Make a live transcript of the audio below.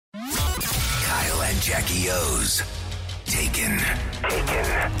Jackie O's Taken.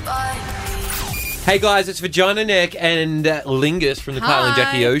 Hey guys, it's Vagina Neck and Lingus from the Kyle and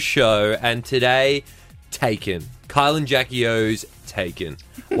Jackie O show, and today, Taken. Kyle and Jackie O's Taken.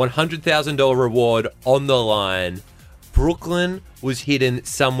 $100,000 reward on the line. Brooklyn was hidden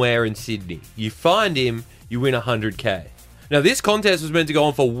somewhere in Sydney. You find him, you win $100K. Now, this contest was meant to go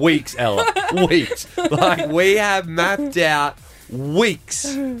on for weeks, Ella. Weeks. Like, we have mapped out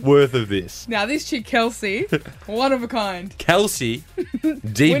weeks worth of this. Now, this chick, Kelsey, one of a kind. Kelsey We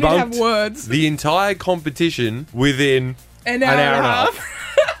need to have debunked words. the entire competition within An hour and a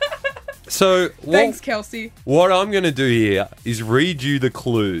half. So, Thanks, Kelsey. what I'm going to do here is read you the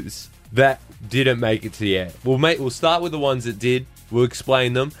clues that didn't make it to the end. We'll start with the ones that did. We'll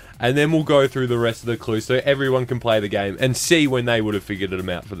explain them, and then we'll go through the rest of the clues so everyone can play the game and see when they would have figured them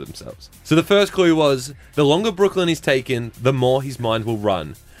out for themselves. So the first clue was, the longer Brooklyn is taken, the more his mind will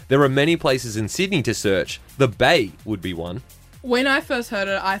run. There are many places in Sydney to search. The Bay would be one. When I first heard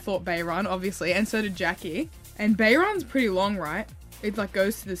it, I thought Bay Run, obviously, and so did Jackie. And Bay Run's pretty long, right? It,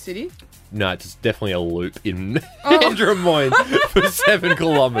 goes to the city. No, it's definitely a loop in Drummoyne for 7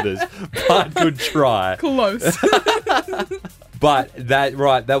 kilometres. But good try. Close. But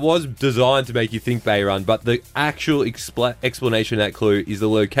that was designed to make you think Bay Run, but the actual explanation of that clue is the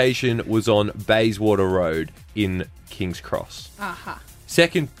location was on Bayswater Road in King's Cross. Aha.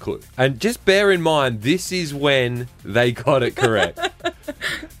 Second clue, and just bear in mind, this is when they got it correct.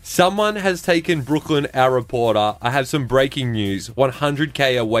 Someone has taken Brooklyn, our reporter. I have some breaking news.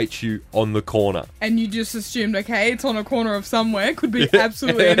 100K awaits you on the corner. And you just assumed, okay, it's on a corner of somewhere. Could be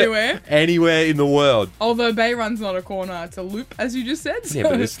absolutely anywhere. Anywhere in the world. Although Bay Run's not a corner, it's a loop, as you just said. So Yeah,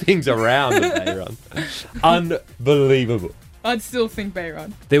 but there's things around the Bay Run. Unbelievable. I'd still think Bay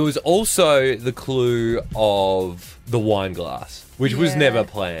Run. There was also the clue of the wine glass, which was Yeah. never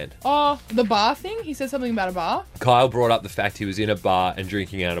planned. Oh, the bar thing? He said something about a bar? Kyle brought up the fact he was in a bar and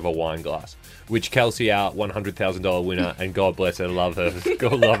drinking out of a wine glass, which Kelsey, our $100,000 winner, and God bless her, love her,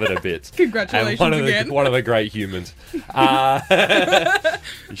 God love it a bit. Congratulations and again. one of the great humans.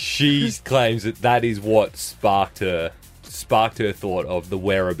 She claims that is what sparked her thought of the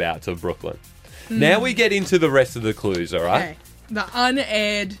whereabouts of Brooklyn. Now we get into the rest of the clues, all right? Okay. The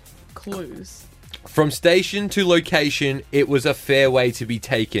unaired clues. From station to location, it was a fair way to be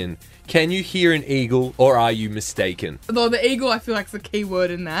taken. Can you hear an eagle, or are you mistaken? Though the eagle, I feel like, is the key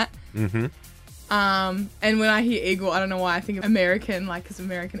word in that. Mm-hmm. And when I hear eagle, I don't know why I think of American, it's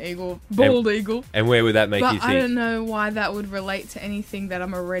American eagle, bald eagle. And where would that make But you think? I don't know why that would relate to anything that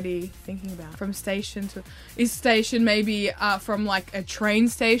I'm already thinking about. From station to... Is station maybe from, a train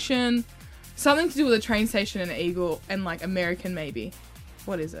station? Something to do with a train station and an eagle and, American maybe.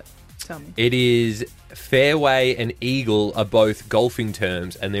 What is it? Tell me. It is fairway and eagle are both golfing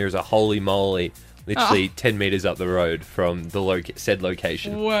terms, and there is a holy moly literally 10 metres up the road from the said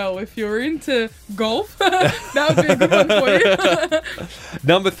location. Well, if you're into golf, that would be a good one for you.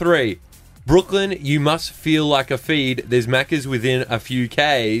 Number 3. Brooklyn, you must feel like a feed. There's Maccas within a few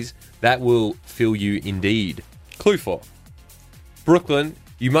Ks. That will fill you indeed. Clue 4. Brooklyn,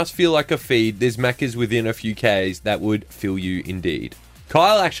 you must feel like a feed. There's Maccas within a few Ks. That would fill you indeed.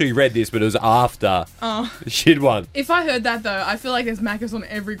 Kyle actually read this, but it was after she'd won. If I heard that, though, I feel like there's Macca's on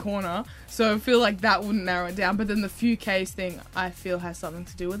every corner, so I feel like that wouldn't narrow it down. But then the few Ks thing, I feel, has something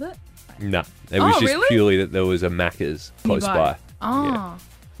to do with it. No, it was just really? purely that there was a Macca's close by. Ah.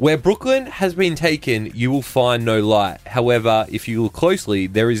 Where Brooklyn has been taken, you will find no light. However, if you look closely,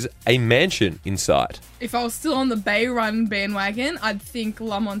 there is a mansion in sight. If I was still on the Bay Run bandwagon, I'd think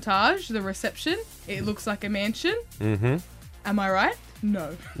La Montage, the reception. It looks like a mansion. Mm-hmm. Am I right?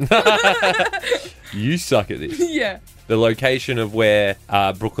 No. You suck at this. Yeah. The location of where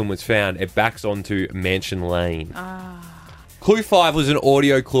Brooklyn was found, it backs onto Mansion Lane. Clue 5 was an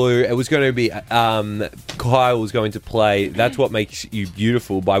audio clue. It was going to be Kyle was going to play That's What Makes You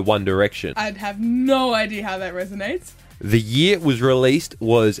Beautiful by One Direction. I'd have no idea how that resonates. The year it was released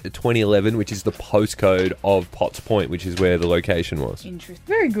was 2011, which is the postcode of Potts Point, which is where the location was. Interesting.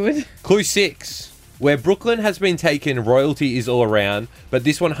 Very good. Clue 6. Where Brooklyn has been taken, royalty is all around, but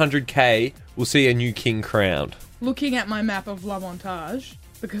this 100K will see a new king crowned. Looking at my map of La Montage,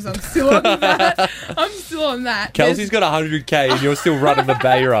 because I'm still on that. Kelsey's got 100K and you're still running the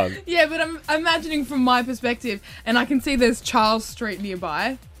Bay Run. Yeah, but I'm imagining from my perspective, and I can see there's Charles Street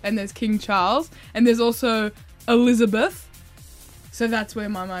nearby, and there's King Charles, and there's also Elizabeth. So that's where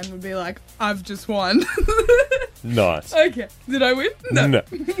my mind would be like, I've just won. Nice. Okay. Did I win? No.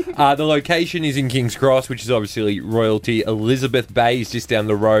 The location is in King's Cross, which is obviously royalty. Elizabeth Bay is just down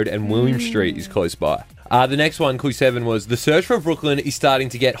the road, and William Street is close by. The next one, clue 7, was the search for Brooklyn is starting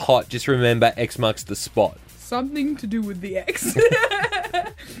to get hot. Just remember, X marks the spot. Something to do with the X.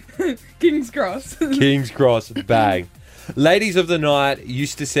 King's Cross. King's Cross, bang. Ladies of the night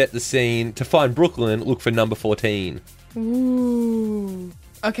used to set the scene. To find Brooklyn, look for number 14. Ooh.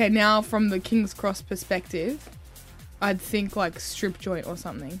 Okay, now from the King's Cross perspective, I'd think like strip joint or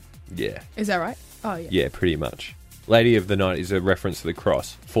something. Yeah. Is that right? Oh, yeah. Yeah, pretty much. Lady of the Night is a reference to the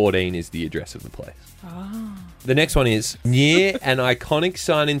cross. 14 is the address of the place. Ah. The next one is, near an iconic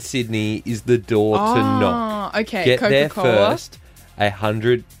sign in Sydney is the door to knock. Okay, Get there Coca-Cola. first.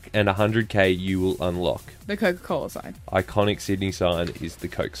 100K you will unlock. The Coca-Cola sign. Iconic Sydney sign is the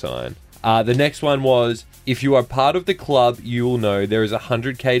Coke sign. The next one was, if you are part of the club, you will know there is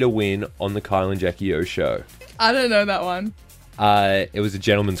 100K to win on the Kyle and Jackie O show. I don't know that one. It was a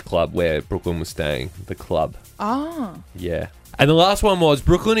gentleman's club where Brooklyn was staying. The club. Ah. Yeah. And the last one was,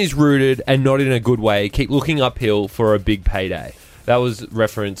 Brooklyn is rooted and not in a good way. Keep looking uphill for a big payday. That was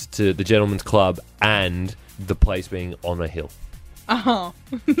reference to the gentleman's club and the place being on a hill. Oh.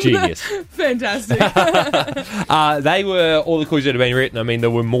 Genius. Fantastic. They were all the clues that have been written. I mean, there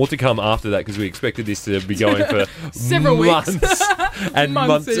were more to come after that because we expected this to be going for Several months weeks. and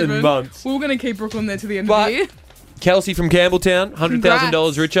months even. and months. We're going to keep Brooklyn there to the end But- of the year. Kelsey from Campbelltown, $100,000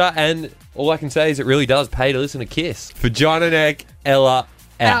 Congrats. richer, and all I can say is it really does pay to listen to Kiss. Vagina Neck, Ella,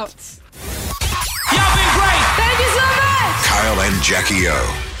 out. Out. Kyle and Jackie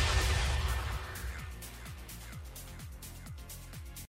O.